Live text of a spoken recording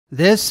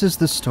This is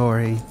the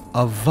story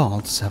of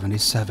Vault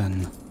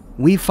 77.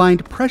 We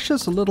find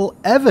precious little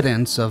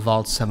evidence of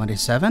Vault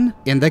 77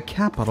 in the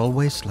Capital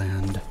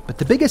Wasteland, but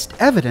the biggest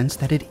evidence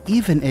that it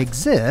even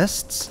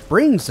exists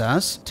brings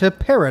us to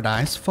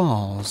Paradise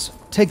Falls.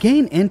 To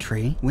gain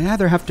entry, we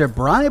either have to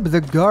bribe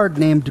the guard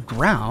named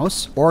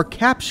Grouse or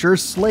capture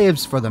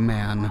slaves for the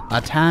man,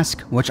 a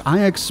task which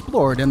I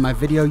explored in my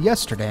video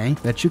yesterday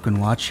that you can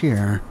watch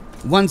here.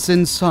 Once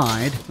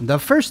inside, the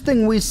first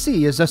thing we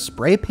see is a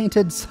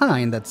spray-painted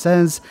sign that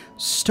says,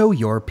 "Stow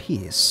your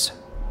peace."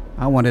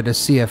 I wanted to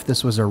see if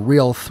this was a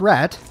real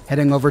threat.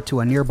 Heading over to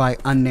a nearby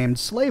unnamed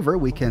slaver,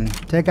 we can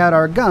take out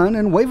our gun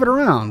and wave it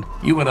around.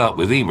 You went out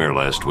with Emer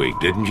last week,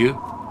 didn't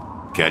you?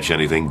 Catch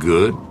anything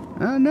good?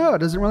 No, it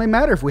doesn't really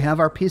matter if we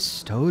have our piece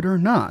stowed or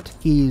not.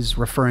 He's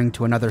referring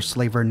to another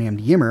slaver named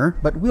Ymer,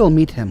 but we'll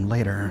meet him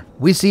later.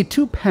 We see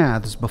two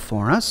paths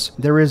before us.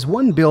 There is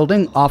one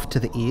building off to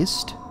the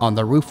east. On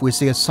the roof we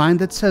see a sign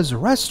that says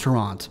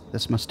restaurant.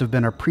 This must have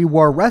been a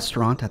pre-war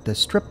restaurant at this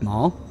strip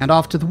mall. And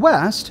off to the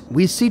west,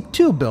 we see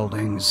two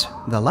buildings.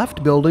 The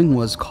left building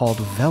was called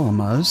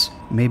Velma's,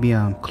 maybe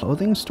a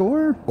clothing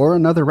store or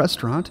another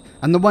restaurant.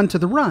 And the one to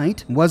the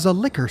right was a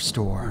liquor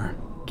store.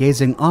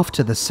 Gazing off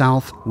to the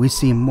south, we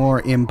see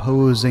more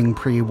imposing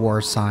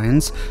pre-war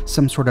signs,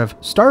 some sort of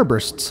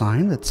starburst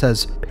sign that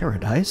says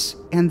Paradise,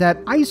 and that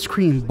ice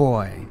cream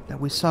boy that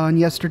we saw in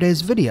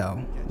yesterday's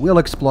video. We'll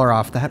explore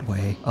off that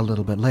way a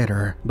little bit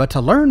later, but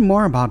to learn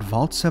more about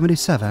Vault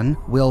 77,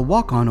 we'll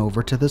walk on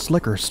over to this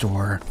liquor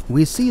store.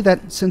 We see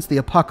that since the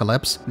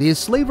apocalypse, these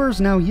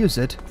slavers now use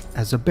it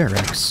as a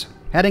barracks.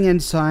 Heading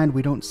inside,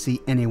 we don't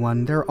see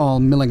anyone. They're all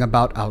milling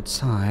about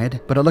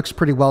outside, but it looks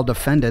pretty well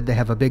defended. They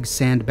have a big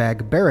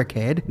sandbag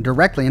barricade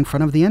directly in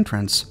front of the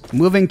entrance.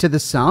 Moving to the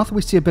south,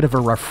 we see a bit of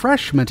a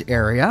refreshment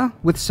area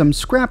with some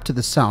scrap to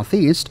the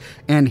southeast,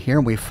 and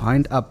here we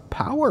find a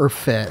power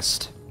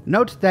fist.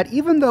 Note that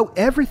even though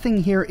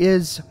everything here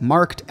is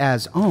marked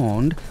as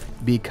owned,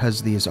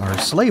 because these are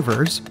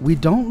slavers, we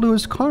don't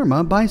lose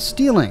karma by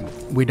stealing.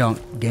 We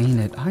don't gain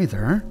it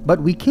either,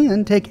 but we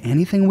can take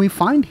anything we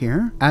find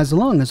here as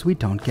long as we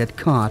don't get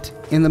caught.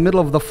 In the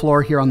middle of the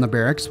floor here on the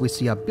barracks, we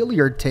see a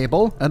billiard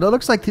table, and it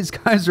looks like these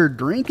guys are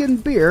drinking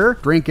beer,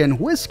 drinking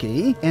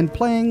whiskey, and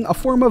playing a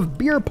form of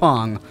beer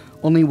pong,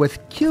 only with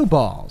cue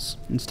balls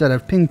instead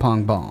of ping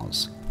pong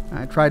balls.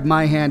 I tried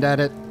my hand at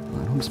it.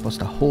 I'm supposed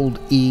to hold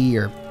E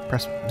or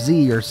press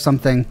Z or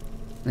something.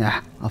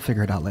 I'll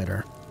figure it out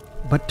later.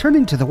 But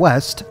turning to the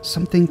west,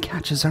 something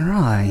catches our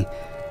eye.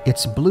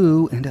 It's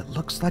blue and it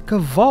looks like a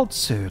vault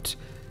suit.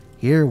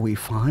 Here we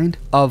find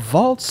a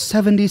Vault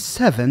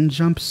 77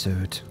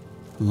 jumpsuit.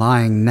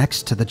 Lying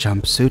next to the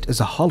jumpsuit is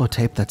a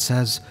holotape that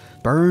says,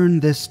 "Burn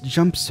this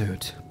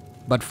jumpsuit."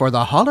 But for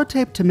the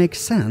holotape to make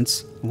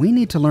sense, we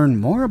need to learn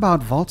more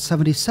about Vault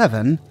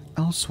 77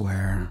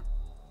 elsewhere.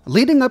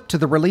 Leading up to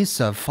the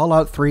release of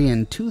Fallout 3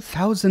 in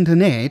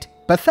 2008,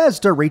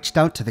 Bethesda reached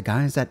out to the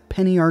guys at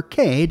Penny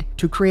Arcade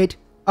to create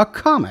a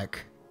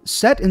comic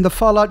set in the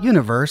Fallout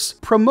universe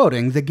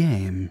promoting the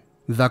game.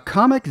 The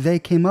comic they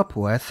came up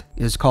with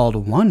is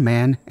called One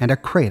Man and a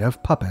Crate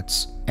of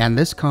Puppets, and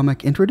this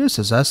comic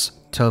introduces us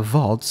to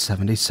Vault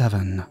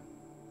 77.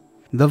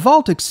 The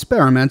Vault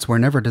experiments were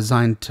never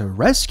designed to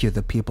rescue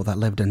the people that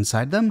lived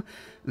inside them.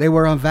 They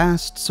were a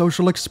vast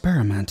social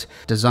experiment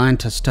designed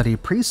to study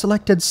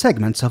pre-selected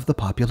segments of the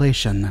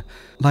population,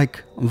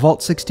 like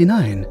Vault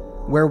 69,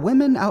 where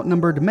women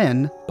outnumbered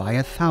men by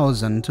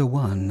 1,000 to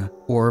 1,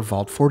 or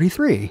Vault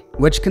 43,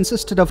 which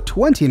consisted of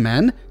 20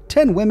 men,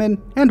 10 women,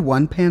 and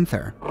 1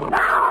 panther.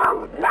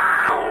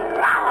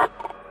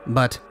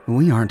 But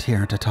we aren't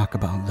here to talk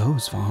about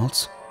those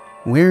vaults.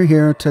 We're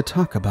here to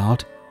talk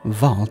about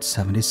Vault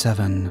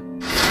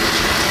 77.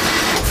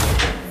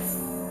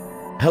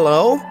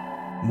 Hello?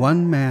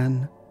 One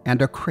man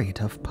and a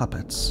crate of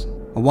puppets.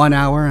 1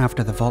 hour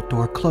after the vault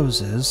door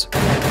closes...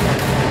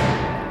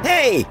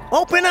 Hey,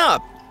 open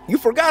up! You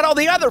forgot all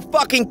the other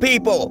fucking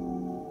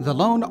people! The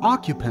lone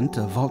occupant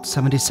of Vault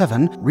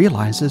 77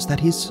 realizes that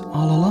he's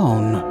all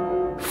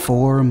alone.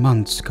 4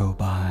 months go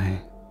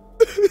by.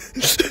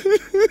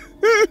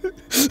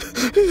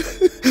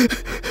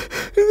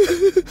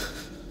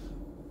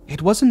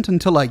 It wasn't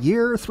until a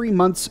year, 3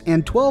 months,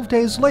 and 12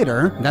 days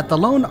later that the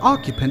lone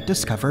occupant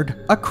discovered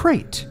a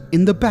crate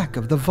in the back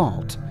of the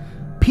vault.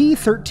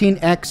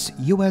 P-13X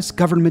US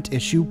government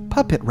issue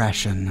puppet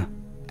ration.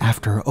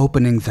 After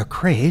opening the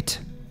crate...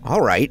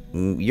 All right,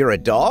 you're a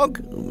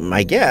dog,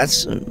 I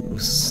guess.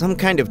 Some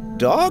kind of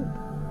dog?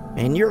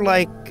 And you're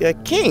like a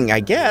king,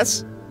 I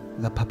guess.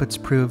 The puppets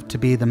proved to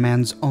be the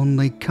man's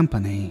only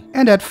company.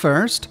 And at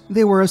first,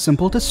 they were a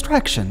simple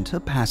distraction to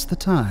pass the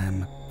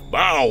time.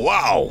 Bow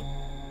wow!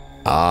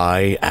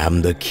 I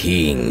am the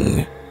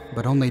king.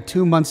 But only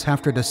 2 months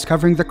after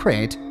discovering the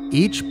crate,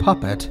 each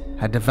puppet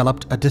had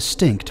developed a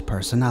distinct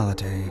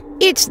personality.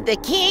 It's the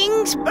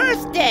king's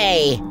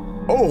birthday!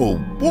 Oh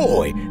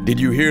boy, did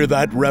you hear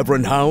that,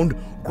 Reverend Hound?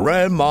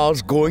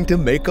 Grandma's going to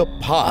make a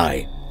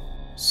pie.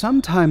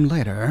 Sometime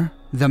later,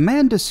 the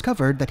man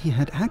discovered that he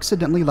had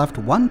accidentally left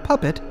one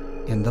puppet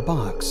in the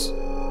box.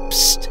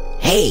 Psst!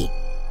 Hey,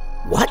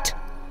 what?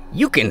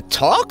 You can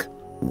talk?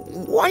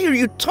 Why are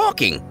you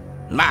talking?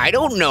 I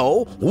don't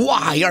know.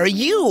 Why are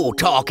you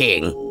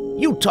talking?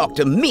 You talk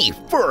to me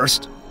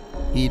first.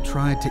 He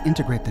tried to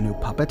integrate the new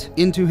puppet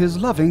into his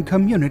loving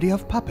community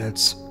of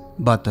puppets,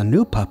 but the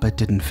new puppet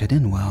didn't fit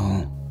in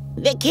well.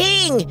 The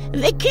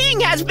king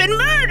has been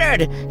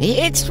murdered!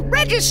 It's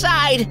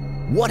regicide!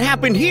 What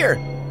happened here?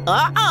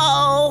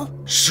 Uh-oh!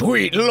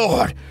 Sweet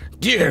Lord,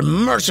 dear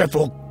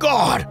merciful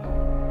God!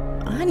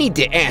 I need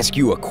to ask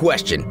you a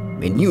question,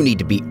 and you need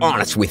to be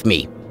honest with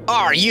me.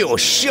 Are you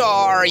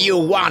sure you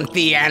want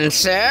the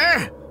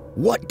answer?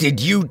 What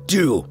did you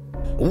do?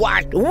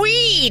 What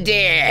we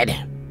did!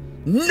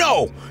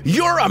 No,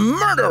 you're a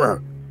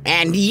murderer!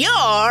 And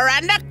you're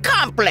an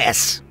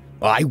accomplice!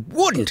 I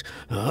wouldn't.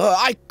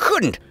 I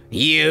couldn't.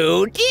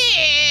 You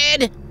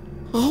did!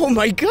 Oh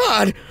my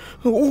God!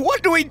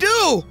 What do we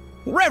do?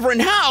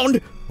 Reverend Hound!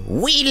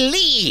 We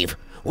leave!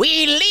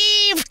 We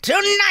leave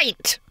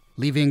tonight!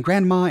 Leaving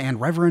Grandma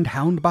and Reverend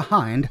Hound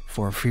behind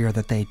for fear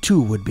that they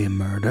too would be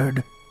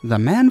murdered, the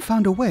man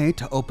found a way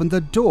to open the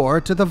door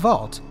to the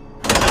vault.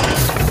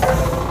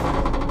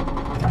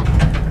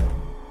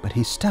 But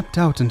he stepped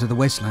out into the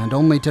wasteland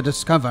only to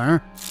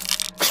discover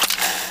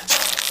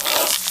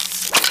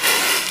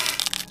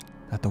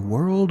that the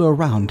world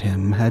around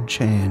him had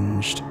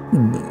changed.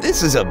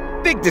 This is a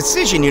big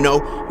decision, you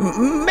know.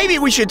 Maybe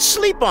we should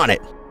sleep on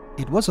it.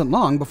 It wasn't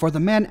long before the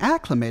man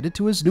acclimated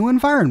to his new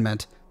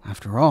environment.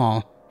 After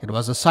all, it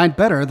was a sight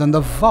better than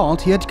the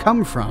vault he had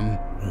come from.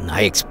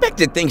 I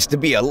expected things to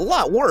be a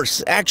lot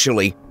worse,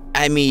 actually.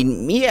 I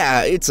mean,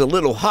 yeah, it's a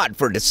little hot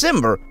for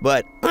December,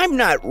 but I'm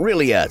not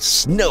really a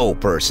snow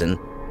person.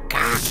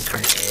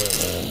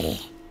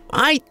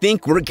 I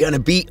think we're gonna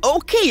be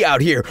okay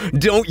out here,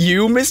 don't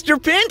you,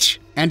 Mr. Pinch?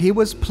 And he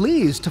was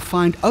pleased to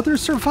find other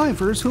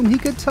survivors whom he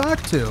could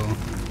talk to.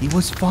 He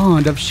was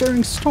fond of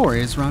sharing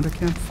stories around a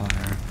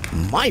campfire.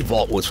 My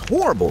vault was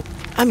horrible.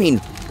 I mean,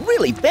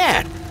 really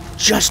bad.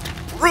 Just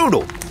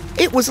brutal.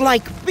 It was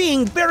like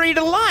being buried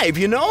alive,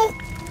 you know?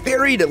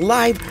 Buried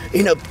alive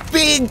in a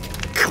big,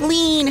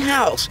 clean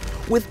house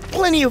with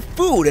plenty of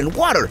food and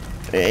water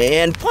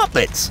and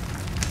puppets.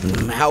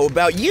 How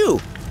about you?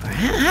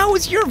 How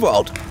was your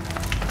vault?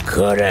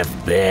 Could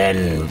have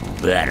been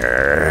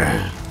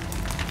better.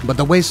 But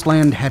the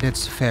wasteland had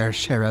its fair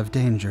share of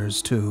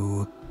dangers,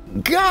 too.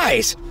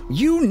 Guys,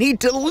 you need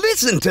to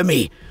listen to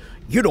me.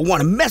 You don't want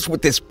to mess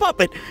with this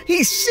puppet.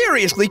 He's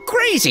seriously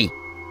crazy.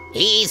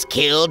 He's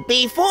killed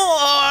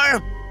before.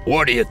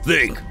 What do you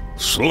think?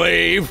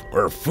 Slave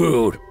or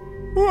food?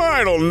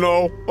 I don't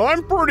know.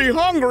 I'm pretty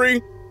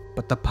hungry.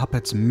 But the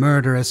puppet's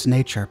murderous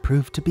nature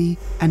proved to be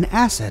an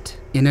asset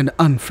in an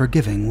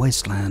unforgiving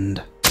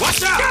wasteland.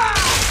 Watch out!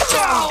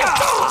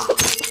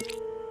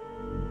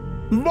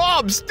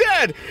 Bob's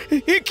dead!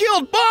 He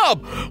killed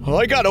Bob!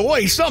 I got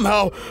away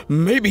somehow.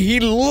 Maybe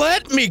he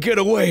let me get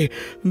away.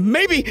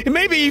 Maybe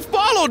he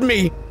followed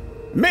me.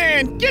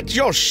 Man, get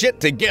your shit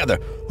together.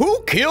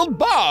 Who killed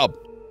Bob?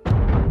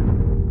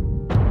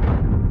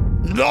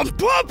 The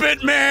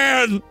Puppet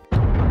Man!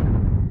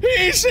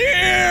 He's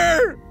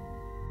here!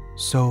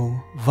 So,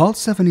 Vault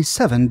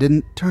 77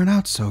 didn't turn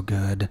out so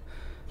good.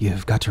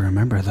 You've got to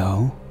remember,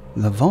 though,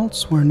 the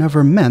vaults were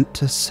never meant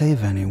to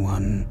save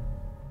anyone.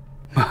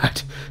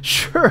 But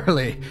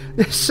surely,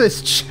 this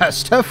is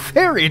just a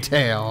fairy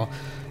tale.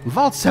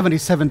 Vault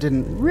 77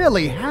 didn't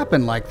really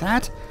happen like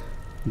that,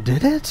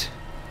 did it?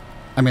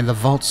 I mean, the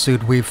vault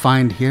suit we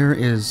find here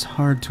is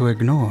hard to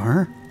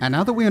ignore. And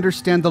now that we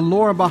understand the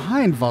lore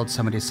behind Vault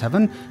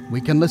 77, we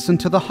can listen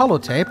to the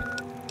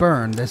holotape,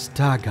 burn this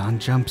doggone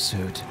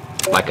jumpsuit.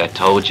 Like I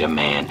told you,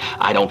 man,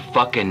 I don't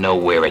fucking know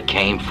where it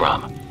came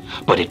from.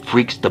 But it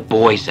freaks the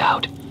boys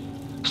out.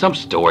 Some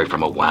story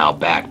from a while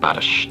back about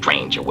a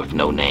stranger with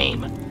no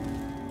name.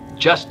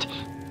 Just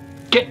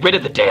get rid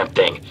of the damn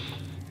thing.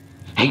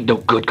 Ain't no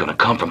good gonna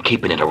come from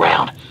keeping it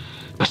around.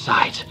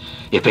 Besides,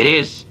 if it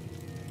is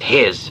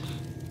his,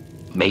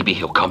 maybe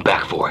he'll come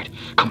back for it.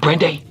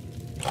 Comprende?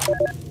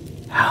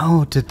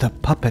 How did the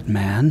puppet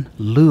man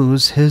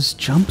lose his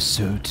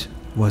jumpsuit?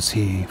 Was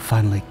he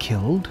finally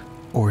killed?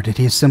 Or did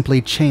he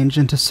simply change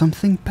into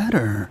something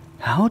better?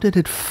 How did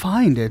it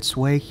find its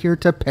way here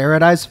to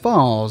Paradise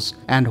Falls?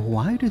 And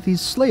why do these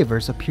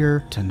slavers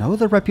appear to know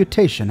the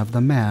reputation of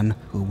the man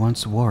who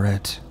once wore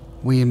it?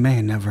 We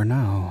may never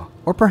know.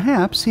 Or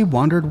perhaps he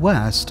wandered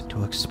west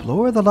to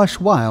explore the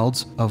lush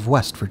wilds of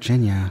West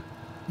Virginia.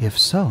 If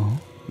so,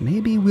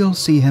 maybe we'll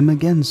see him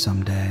again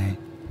someday.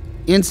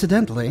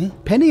 Incidentally,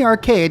 Penny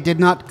Arcade did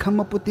not come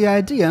up with the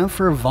idea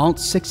for Vault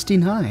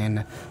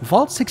 69.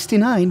 Vault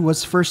 69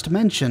 was first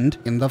mentioned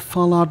in the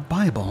Fallout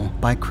Bible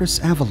by Chris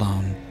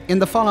Avallone. In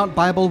the Fallout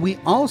Bible, we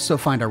also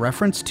find a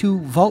reference to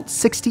Vault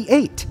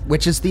 68,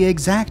 which is the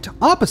exact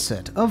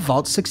opposite of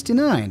Vault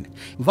 69.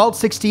 Vault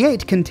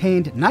 68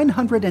 contained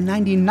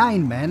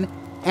 999 men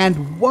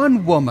and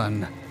 1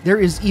 woman. There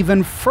is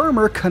even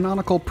firmer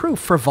canonical proof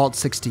for Vault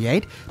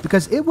 68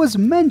 because it was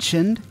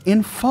mentioned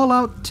in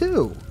Fallout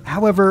 2.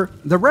 However,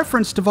 the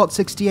reference to Vault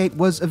 68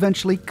 was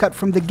eventually cut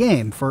from the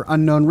game for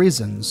unknown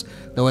reasons,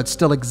 though it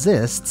still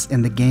exists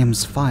in the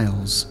game's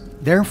files.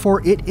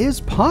 Therefore, it is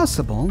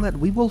possible that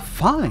we will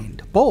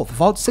find both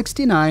Vault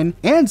 69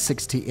 and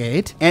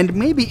 68, and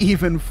maybe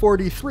even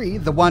 43,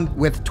 the one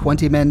with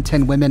 20 men,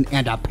 10 women,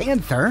 and a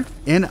panther,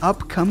 in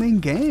upcoming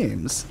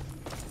games.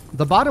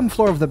 The bottom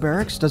floor of the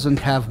barracks doesn't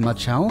have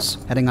much else.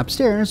 Heading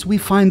upstairs, we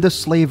find the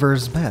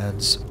slavers'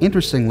 beds.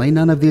 Interestingly,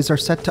 none of these are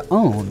set to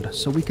owned,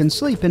 so we can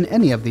sleep in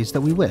any of these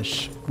that we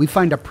wish. We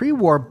find a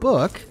pre-war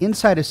book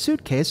inside a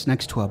suitcase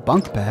next to a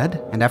bunk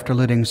bed, and after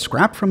looting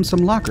scrap from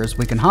some lockers,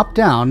 we can hop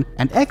down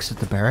and exit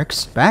the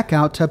barracks back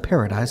out to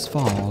Paradise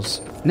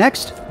Falls.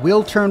 Next,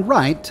 we'll turn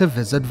right to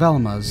visit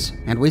Velma's,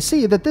 and we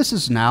see that this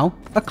is now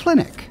a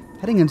clinic.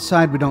 Heading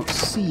inside, we don't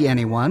see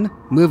anyone.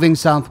 Moving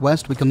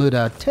southwest, we can loot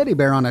a teddy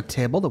bear on a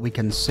table that we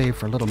can save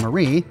for little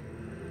Marie.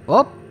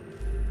 Oh,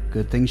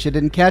 good thing she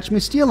didn't catch me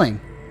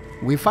stealing.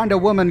 We find a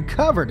woman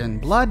covered in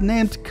blood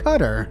named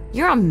Cutter.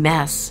 You're a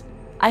mess.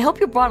 I hope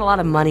you brought a lot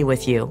of money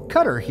with you.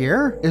 Cutter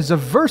here is a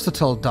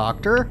versatile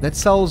doctor that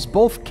sells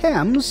both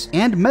chems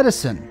and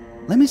medicine.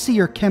 Let me see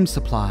your chem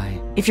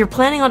supply. If you're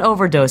planning on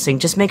overdosing,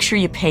 just make sure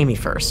you pay me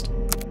first.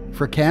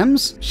 For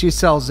chems, she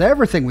sells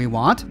everything we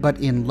want, but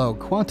in low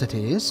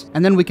quantities.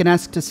 And then we can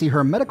ask to see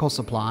her medical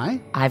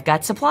supply. I've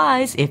got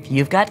supplies if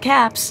you've got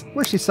caps.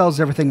 Where she sells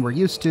everything we're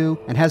used to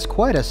and has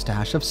quite a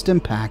stash of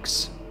stim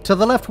packs. To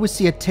the left, we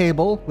see a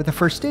table with a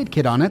first aid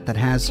kit on it that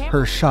has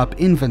her shop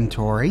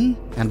inventory.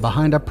 And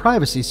behind a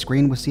privacy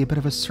screen, we see a bit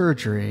of a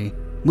surgery.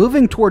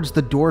 Moving towards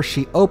the door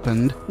she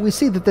opened, we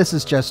see that this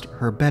is just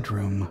her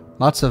bedroom.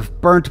 Lots of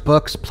burnt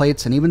books,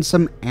 plates, and even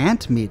some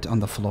ant meat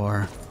on the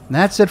floor.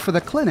 That's it for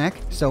the clinic,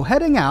 so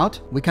heading out,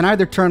 we can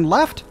either turn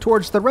left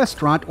towards the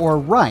restaurant or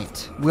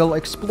right. We'll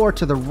explore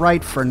to the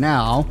right for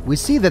now. We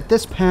see that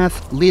this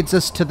path leads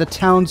us to the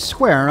town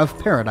square of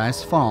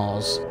Paradise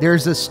Falls.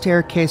 There's a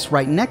staircase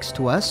right next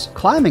to us.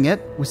 Climbing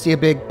it, we see a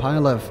big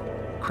pile of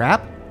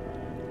crap.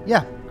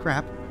 Yeah,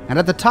 crap. And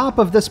at the top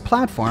of this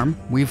platform,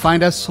 we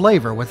find a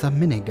slaver with a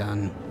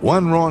minigun.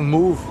 One wrong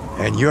move,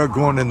 and you're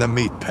going in the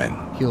meat pen.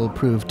 He'll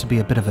prove to be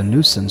a bit of a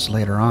nuisance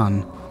later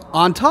on.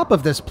 On top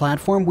of this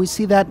platform, we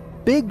see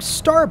that big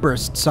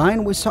starburst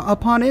sign we saw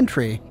upon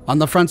entry. On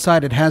the front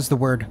side, it has the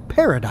word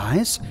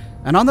Paradise,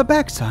 and on the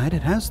back side,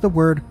 it has the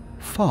word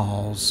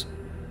Falls.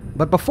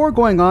 But before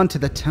going on to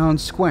the town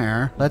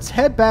square, let's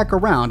head back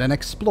around and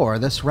explore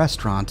this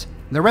restaurant.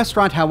 The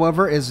restaurant,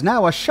 however, is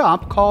now a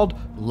shop called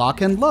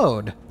Lock and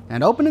Load.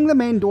 And opening the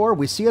main door,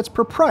 we see its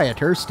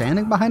proprietor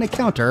standing behind a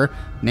counter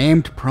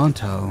named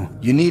Pronto.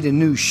 You need a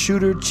new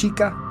shooter,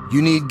 chica?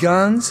 You need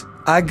guns?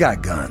 I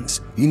got guns.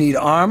 You need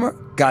armor?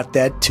 Got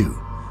that too.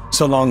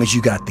 So long as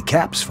you got the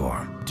caps for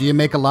 'em. Do you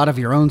make a lot of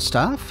your own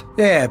stuff?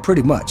 Yeah,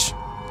 pretty much.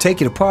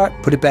 Take it apart,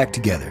 put it back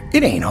together.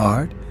 It ain't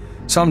hard.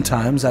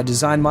 Sometimes I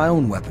design my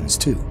own weapons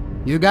too.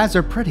 You guys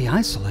are pretty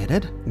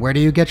isolated. Where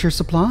do you get your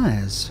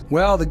supplies?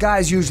 Well, the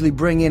guys usually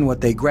bring in what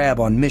they grab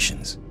on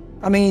missions.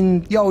 I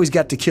mean, you always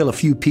got to kill a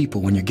few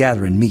people when you're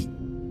gathering meat.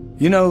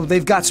 You know,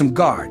 they've got some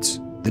guards.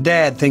 The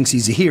dad thinks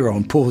he's a hero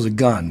and pulls a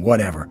gun,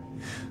 whatever.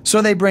 So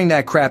they bring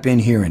that crap in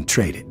here and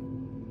trade it.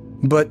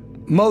 But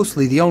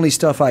mostly the only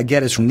stuff I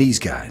get is from these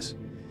guys.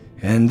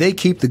 And they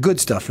keep the good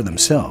stuff for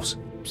themselves.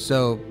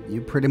 So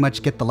you pretty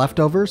much get the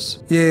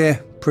leftovers? Yeah,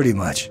 pretty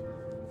much.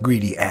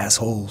 Greedy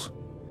assholes.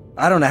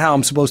 I don't know how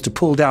I'm supposed to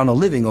pull down a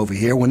living over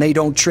here when they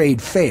don't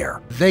trade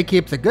fair. They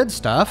keep the good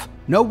stuff.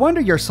 No wonder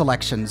your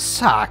selection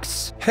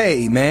sucks.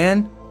 Hey,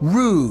 man.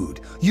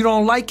 Rude. You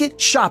don't like it?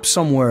 Shop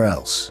somewhere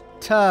else.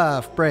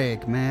 Tough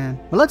break, man.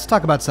 Well, let's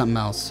talk about something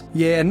else.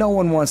 Yeah, no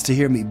one wants to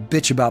hear me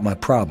bitch about my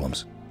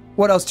problems.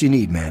 What else do you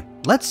need, man?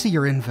 Let's see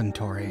your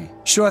inventory.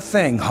 Sure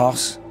thing,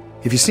 Hoss.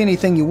 If you see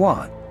anything you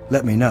want,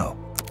 let me know.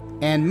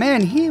 And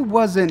man, he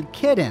wasn't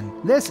kidding.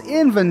 This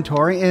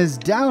inventory is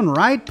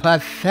downright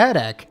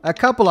pathetic. A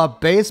couple of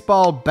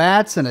baseball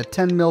bats and a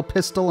 10mm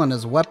pistol in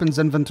his weapons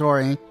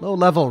inventory,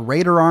 low-level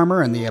raider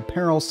armor in the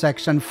apparel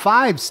section,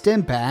 5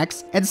 stim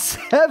packs, and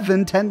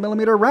 7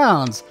 10mm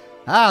rounds.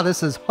 Ah,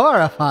 this is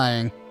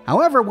horrifying.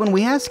 However, when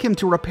we ask him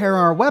to repair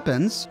our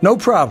weapons... No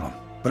problem,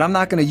 but I'm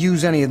not going to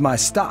use any of my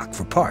stock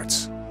for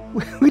parts.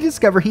 We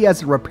discover he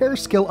has a repair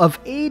skill of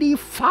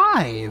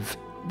 85.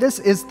 This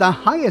is the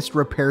highest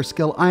repair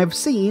skill I've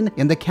seen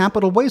in the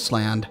Capital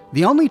Wasteland.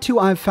 The only 2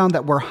 I've found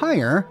that were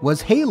higher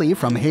was Haley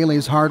from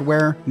Haley's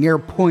Hardware near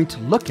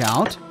Point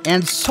Lookout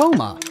and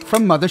Soma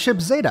from Mothership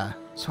Zeta.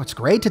 So it's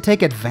great to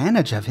take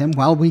advantage of him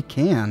while we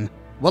can.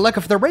 Well, look,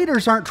 if the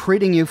raiders aren't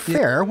treating you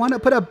fair, why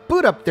not put a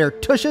boot up their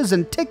tushes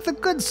and take the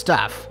good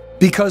stuff?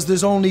 Because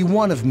there's only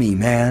one of me,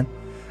 man.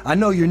 I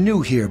know you're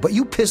new here, but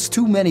you piss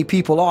too many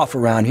people off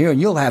around here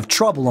and you'll have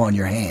trouble on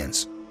your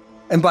hands.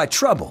 And by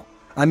trouble,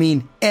 I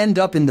mean end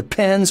up in the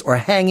pens or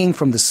hanging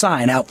from the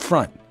sign out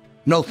front.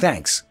 No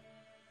thanks.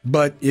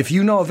 But if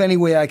you know of any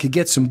way I could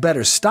get some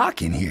better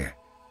stock in here,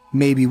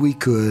 maybe we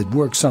could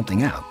work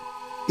something out.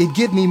 It'd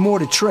give me more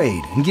to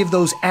trade and give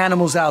those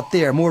animals out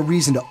there more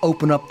reason to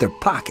open up their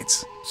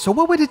pockets. So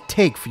what would it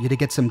take for you to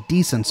get some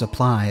decent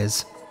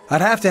supplies?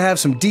 I'd have to have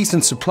some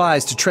decent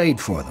supplies to trade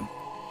for them.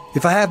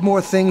 If I have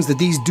more things that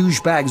these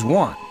douchebags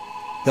want,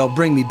 they'll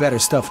bring me better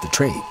stuff to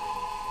trade.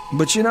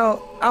 But you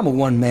know, I'm a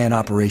one-man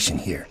operation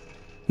here.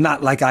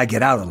 Not like I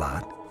get out a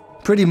lot.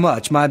 Pretty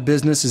much my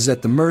business is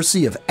at the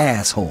mercy of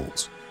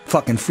assholes.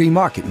 Fucking free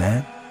market,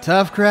 man.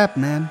 Tough crap,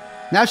 man.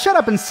 Now shut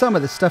up and some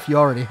of the stuff you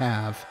already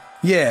have.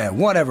 Yeah,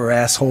 whatever,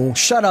 asshole.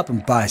 Shut up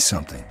and buy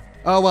something.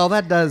 Oh, well,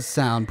 that does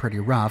sound pretty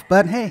rough,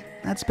 but hey,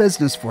 that's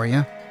business for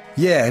you.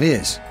 Yeah, it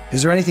is.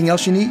 Is there anything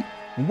else you need?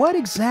 What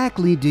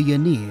exactly do you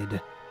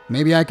need?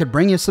 Maybe I could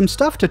bring you some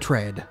stuff to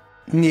trade.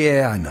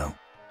 Yeah, I know.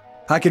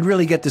 I could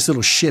really get this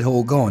little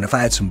shithole going if I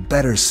had some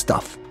better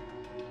stuff.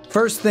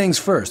 First things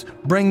first,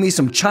 bring me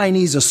some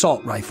Chinese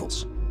assault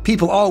rifles.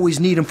 People always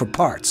need them for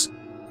parts.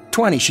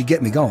 20 should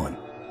get me going.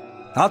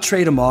 I'll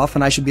trade them off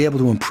and I should be able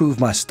to improve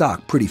my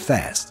stock pretty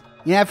fast.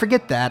 Yeah,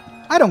 forget that.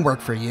 I don't work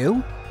for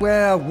you.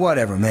 Well,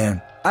 whatever,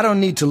 man. I don't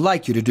need to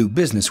like you to do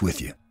business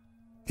with you.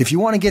 If you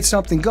want to get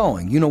something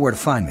going, you know where to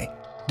find me.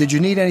 Did you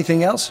need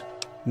anything else?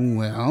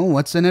 Well,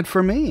 what's in it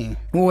for me?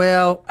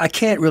 Well, I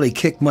can't really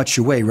kick much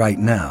your way right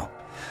now.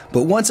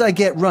 But once I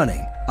get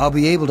running, I'll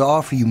be able to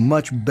offer you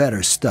much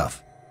better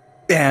stuff.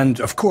 And,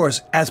 of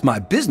course, as my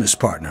business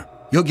partner,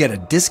 you'll get a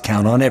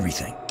discount on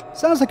everything.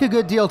 Sounds like a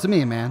good deal to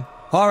me, man.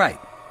 All right,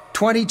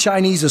 20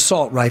 Chinese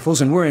assault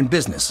rifles and we're in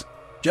business.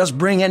 Just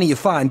bring any you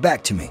find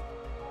back to me.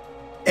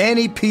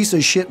 Any piece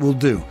of shit will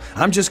do.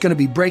 I'm just going to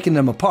be breaking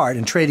them apart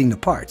and trading the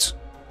parts.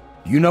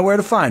 You know where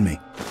to find me.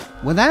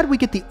 With that, we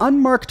get the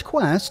unmarked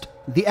quest,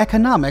 The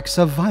Economics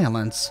of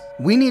Violence.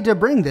 We need to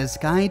bring this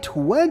guy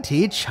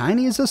 20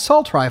 Chinese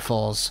assault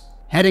rifles.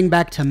 Heading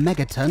back to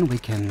Megaton, we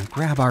can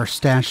grab our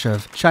stash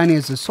of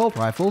Chinese assault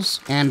rifles,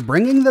 and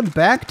bringing them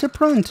back to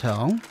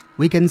Pronto,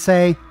 we can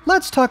say,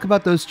 let's talk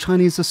about those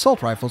Chinese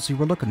assault rifles you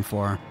were looking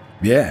for.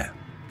 Yeah.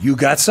 You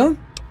got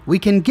some? We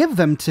can give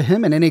them to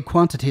him in any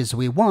quantities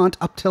we want,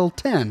 up till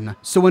 10.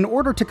 So in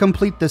order to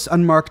complete this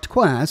unmarked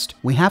quest,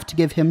 we have to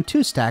give him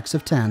 2 stacks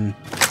of 10.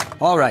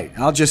 All right,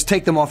 I'll just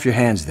take them off your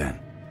hands then.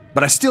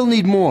 But I still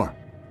need more.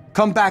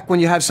 Come back when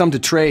you have some to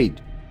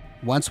trade.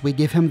 Once we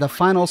give him the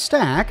final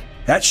stack...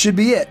 That should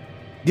be it.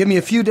 Give me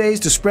a few days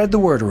to spread the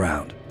word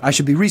around. I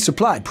should be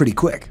resupplied pretty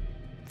quick.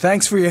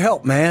 Thanks for your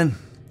help, man.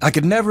 I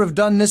could never have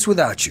done this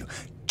without you.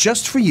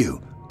 Just for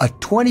you, a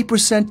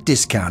 20%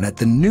 discount at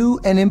the new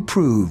and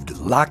improved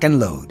Lock and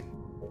Load.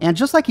 And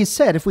just like he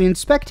said, if we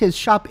inspect his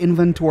shop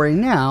inventory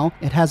now,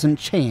 it hasn't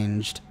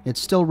changed.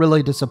 It's still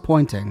really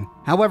disappointing.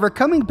 However,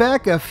 coming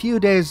back a few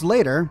days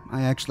later,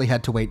 I actually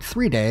had to wait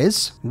 3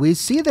 days, we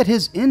see that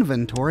his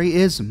inventory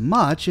is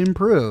much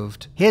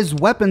improved. His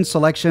weapon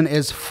selection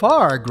is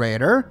far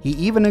greater. He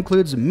even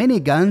includes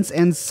miniguns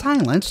and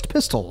silenced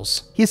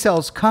pistols. He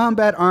sells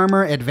combat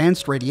armor,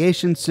 advanced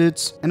radiation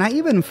suits, and I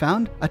even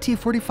found a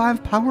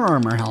T-45 power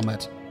armor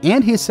helmet.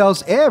 And he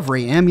sells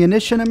every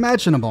ammunition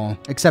imaginable,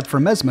 except for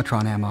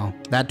Mesmatron ammo.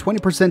 That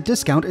 20%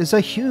 discount is a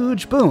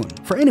huge boon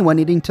for anyone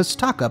needing to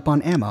stock up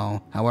on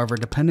ammo. However,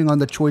 depending on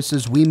the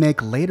choices we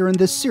make later in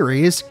this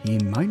series, he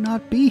might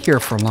not be here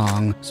for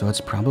long, so it's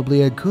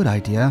probably a good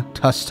idea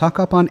to stock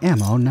up on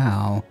ammo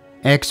now.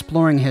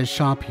 Exploring his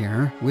shop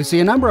here, we see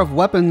a number of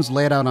weapons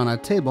laid out on a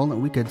table that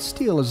we could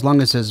steal as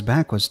long as his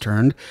back was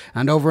turned,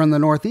 and over in the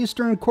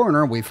northeastern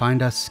corner we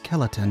find a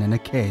skeleton in a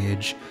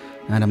cage.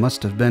 And it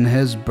must have been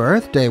his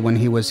birthday when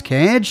he was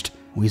caged.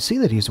 We see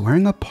that he's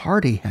wearing a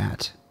party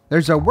hat.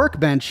 There's a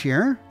workbench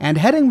here, and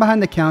heading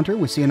behind the counter,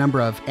 we see a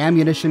number of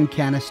ammunition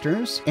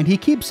canisters, and he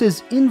keeps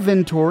his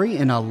inventory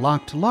in a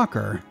locked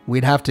locker.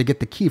 We'd have to get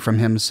the key from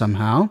him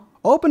somehow.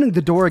 Opening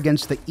the door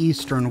against the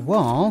eastern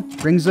wall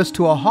brings us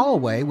to a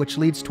hallway which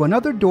leads to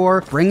another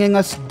door bringing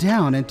us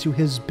down into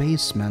his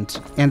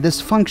basement. And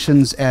this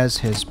functions as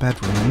his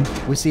bedroom.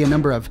 We see a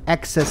number of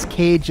excess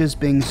cages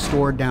being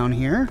stored down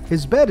here.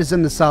 His bed is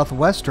in the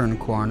southwestern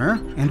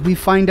corner, and we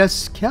find a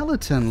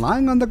skeleton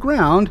lying on the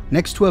ground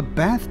next to a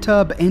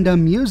bathtub and a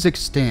music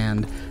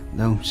stand,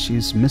 though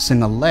she's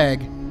missing a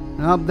leg.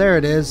 Oh, there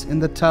it is, in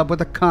the tub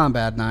with a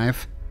combat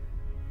knife.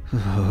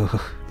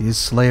 These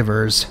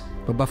slavers.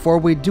 But before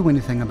we do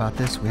anything about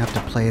this, we have to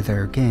play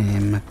their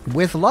game.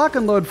 With Lock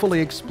and Load fully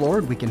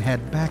explored, we can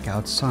head back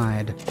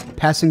outside.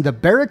 Passing the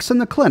barracks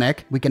and the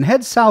clinic, we can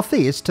head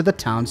southeast to the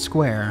town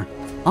square.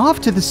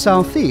 Off to the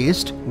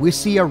southeast, we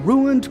see a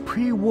ruined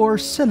pre-war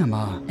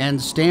cinema, and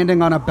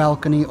standing on a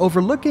balcony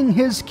overlooking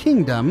his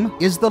kingdom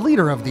is the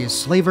leader of these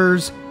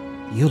slavers,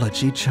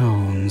 Eulogy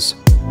Jones.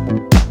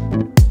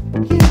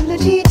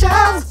 Eulogy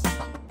Jones!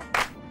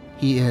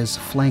 He is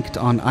flanked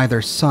on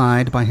either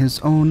side by his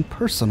own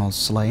personal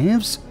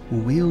slaves.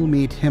 We'll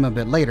meet him a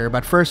bit later,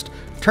 but first,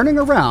 turning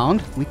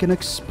around, we can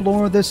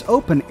explore this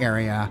open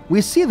area.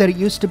 We see that it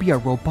used to be a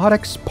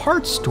robotics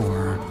parts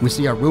store. We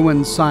see a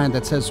ruined sign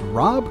that says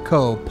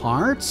Robco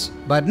Parts,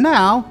 but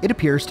now it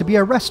appears to be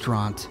a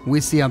restaurant. We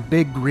see a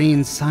big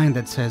green sign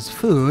that says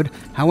food.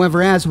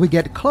 However, as we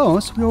get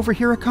close, we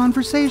overhear a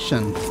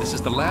conversation. This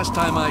is the last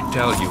time I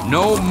tell you,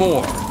 no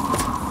more.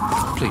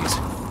 Please.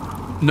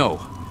 No,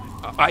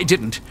 I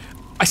didn't.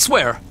 I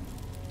swear.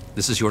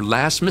 This is your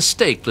last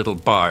mistake, little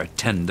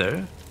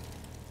bartender.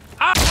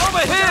 Over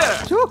here!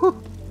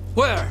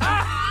 Where?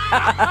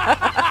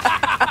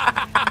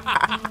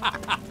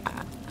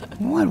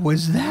 What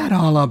was that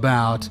all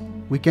about?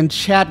 We can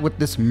chat with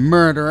this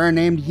murderer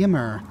named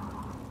Ymir.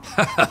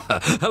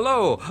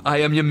 Hello, I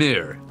am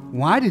Ymir.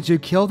 Why did you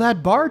kill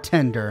that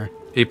bartender?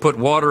 He put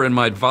water in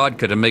my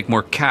vodka to make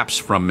more caps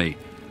from me.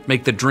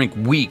 Make the drink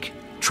weak.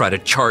 Try to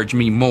charge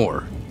me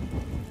more.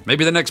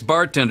 Maybe the next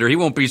bartender, he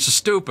won't be so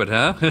stupid,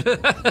 huh?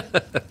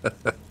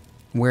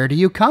 Where do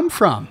you come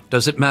from?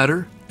 Does it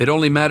matter? It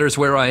only matters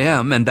where I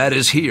am, and that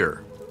is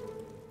here.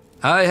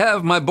 I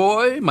have my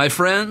boy, my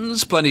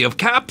friends, plenty of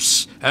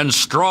caps, and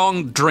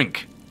strong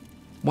drink.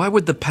 Why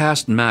would the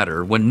past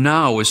matter when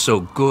now is so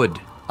good?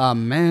 A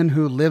man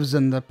who lives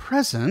in the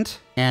present,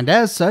 and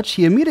as such,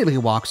 he immediately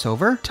walks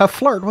over to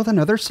flirt with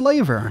another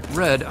slaver.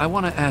 Red, I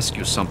want to ask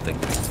you something.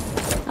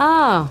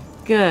 Oh,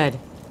 good.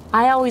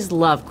 I always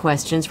love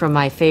questions from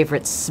my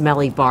favorite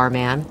smelly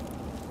barman.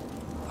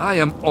 I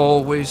am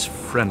always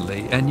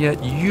friendly, and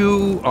yet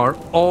you are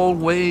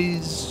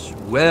always,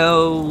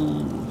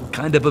 well,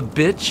 kind of a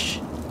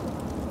bitch.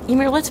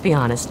 Ymir, let's be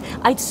honest.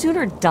 I'd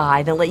sooner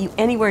die than let you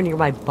anywhere near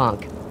my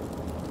bunk.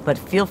 But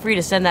feel free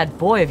to send that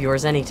boy of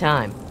yours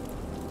anytime.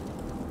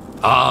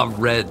 Ah,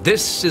 Red,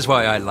 this is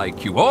why I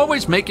like you.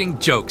 Always making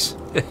jokes.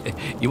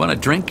 You want a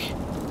drink?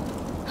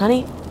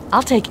 Honey,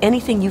 I'll take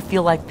anything you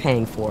feel like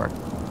paying for.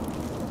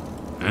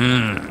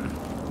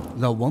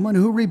 The woman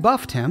who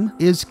rebuffed him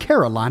is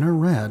Carolina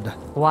Red.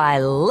 Why,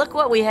 look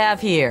what we have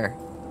here.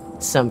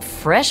 Some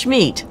fresh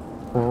meat,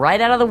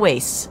 right out of the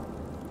wastes.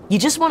 You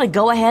just want to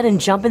go ahead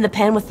and jump in the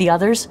pen with the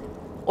others?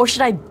 Or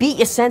should I beat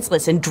you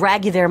senseless and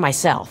drag you there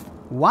myself?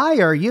 Why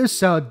are you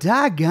so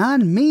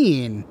daggone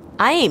mean?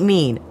 I ain't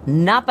mean,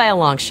 not by a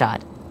long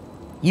shot.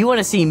 You want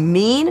to see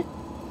mean?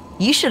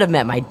 You should have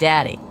met my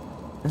daddy.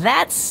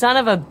 That son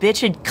of a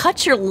bitch had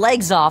cut your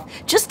legs off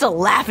just to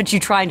laugh at you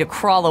trying to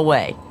crawl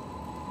away.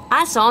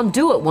 I saw him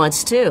do it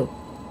once, too.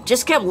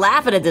 Just kept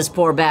laughing at this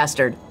poor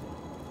bastard.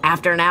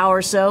 After an hour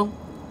or so,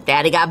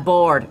 Daddy got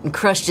bored and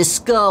crushed his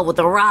skull with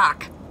a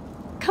rock.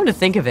 Come to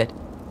think of it,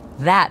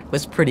 that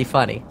was pretty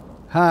funny.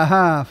 Ha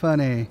ha,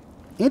 funny.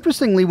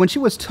 Interestingly, when she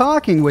was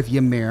talking with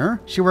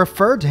Ymir, she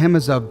referred to him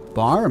as a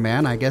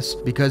barman, I guess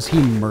because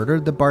he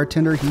murdered the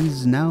bartender,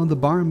 he's now the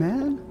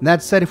barman?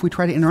 That said, if we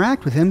try to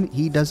interact with him,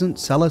 he doesn't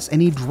sell us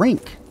any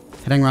drink.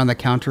 Heading around the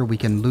counter, we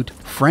can loot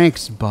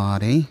Frank's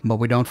body, but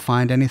we don't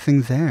find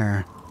anything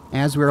there.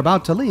 As we're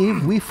about to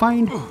leave, we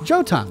find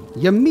Jotun,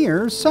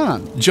 Ymir's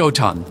son.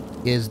 Jotun.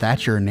 Is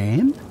that your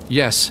name?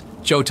 Yes,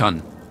 Jotun.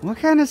 What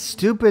kind of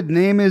stupid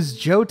name is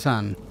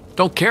Jotun?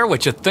 Don't care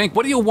what you think.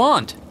 What do you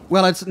want?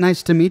 Well, it's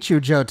nice to meet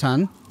you,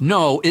 Jotun.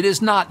 No, it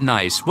is not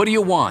nice. What do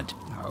you want?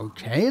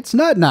 Okay, it's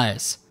not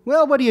nice.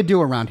 Well, what do you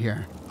do around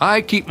here?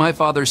 I keep my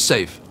father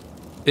safe.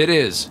 It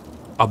is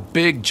a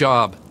big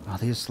job. Well,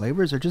 these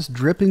slavers are just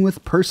dripping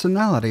with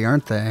personality,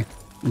 aren't they?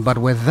 But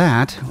with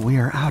that, we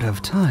are out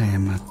of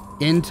time.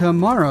 In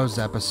tomorrow's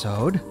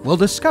episode, we'll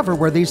discover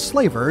where these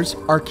slavers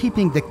are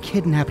keeping the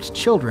kidnapped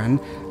children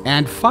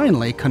and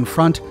finally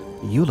confront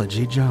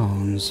Eulogy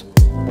Jones.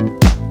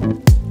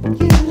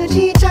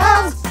 Eulogy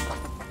Jones!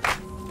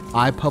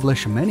 I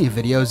publish many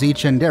videos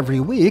each and every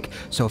week,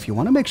 so if you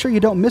want to make sure you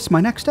don't miss my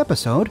next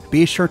episode,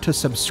 be sure to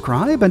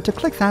subscribe and to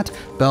click that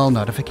bell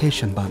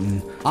notification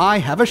button. I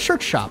have a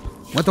shirt shop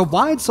with a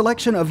wide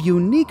selection of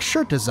unique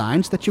shirt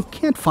designs that you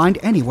can't find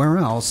anywhere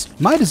else.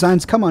 My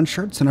designs come on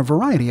shirts in a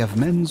variety of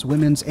men's,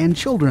 women's, and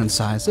children's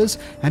sizes,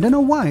 and in a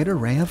wide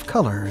array of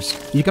colors.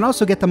 You can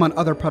also get them on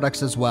other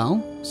products as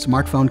well: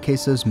 smartphone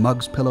cases,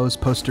 mugs, pillows,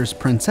 posters,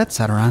 prints,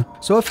 etc.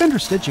 So if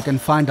interested, you can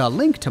find a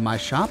link to my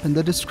shop in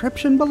the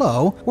description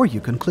below, or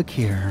you can click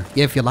here.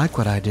 If you like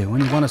what I do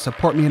and you want to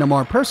support me in a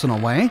more personal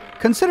way,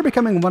 consider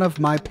becoming one of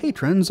my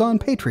patrons on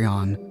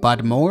Patreon.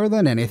 But more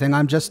than anything,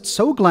 I'm just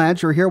so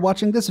glad you're here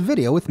watching this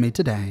video with me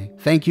today.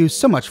 Thank you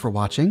so much for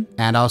watching,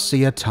 and I'll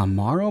see you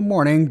tomorrow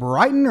morning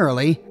bright and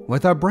early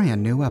with a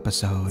brand new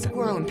episode.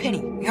 Squirrel and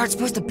Penny, we aren't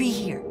supposed to be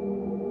here.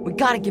 We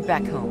gotta get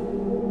back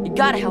home. You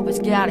gotta help us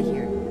get out of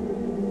here.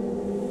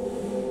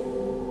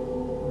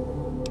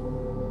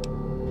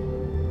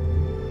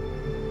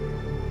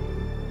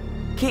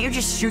 Can't you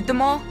just shoot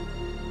them all?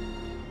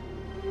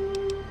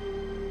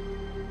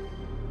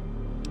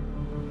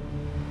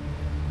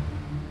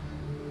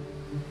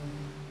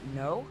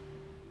 No?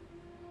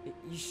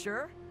 You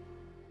sure?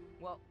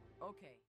 Well, okay.